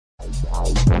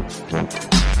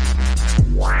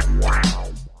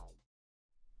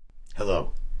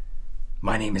Hello,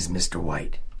 my name is Mr.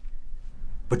 White,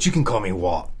 but you can call me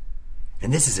Walt,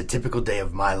 and this is a typical day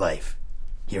of my life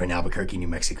here in Albuquerque, New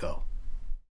Mexico.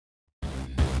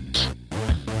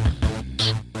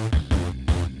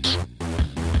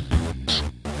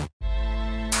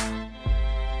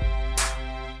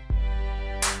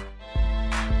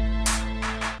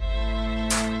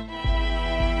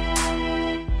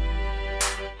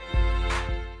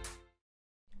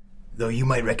 Though you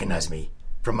might recognize me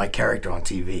from my character on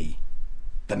TV,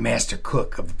 the master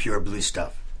cook of the pure blue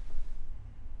stuff.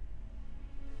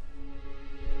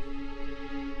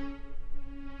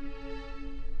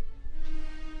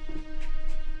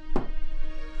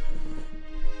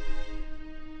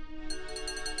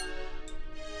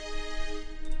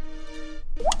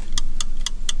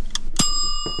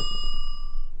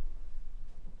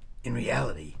 In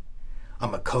reality,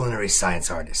 I'm a culinary science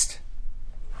artist.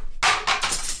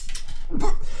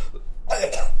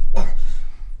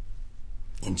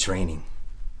 In training.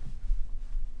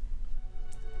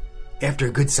 After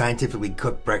a good scientifically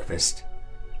cooked breakfast,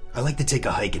 I like to take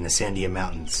a hike in the Sandia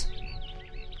Mountains.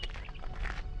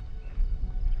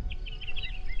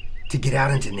 To get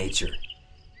out into nature,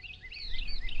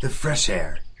 the fresh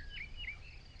air,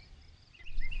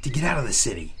 to get out of the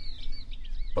city,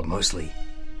 but mostly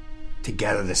to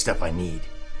gather the stuff I need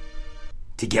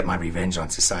to get my revenge on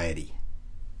society.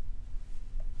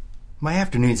 My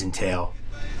afternoons entail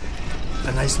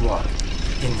a nice walk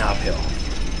in Nob Hill,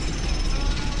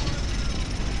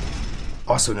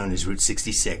 also known as Route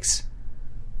 66.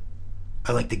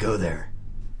 I like to go there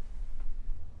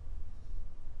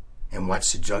and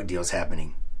watch the drug deals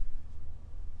happening.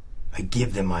 I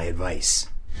give them my advice.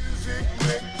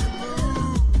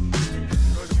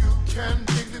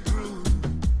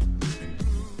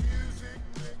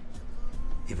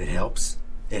 If it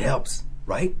helps,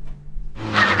 right?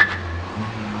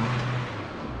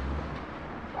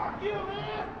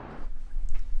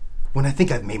 When I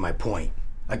think I've made my point,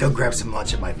 I go grab some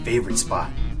lunch at my favorite spot,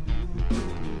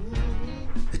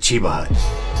 the Chiba Hut.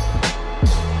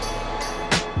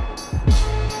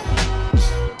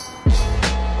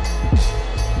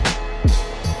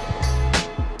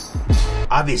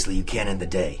 Obviously, you can't end the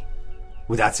day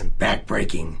without some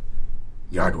back-breaking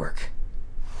yard work.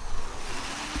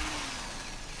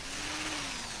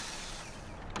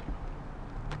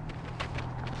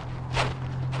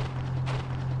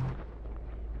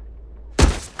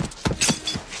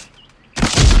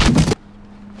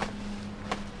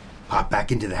 Pop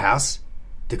back into the house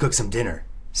to cook some dinner,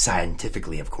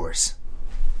 scientifically, of course.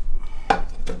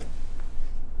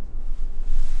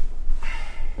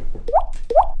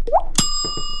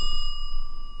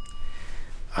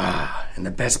 And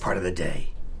the best part of the day,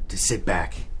 to sit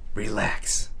back,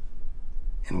 relax,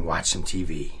 and watch some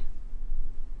TV.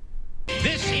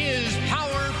 This is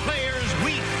Power Players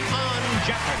Week on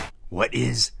Jeopardy! What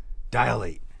is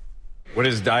dilate? What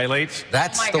is dilate?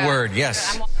 That's the word,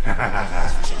 yes.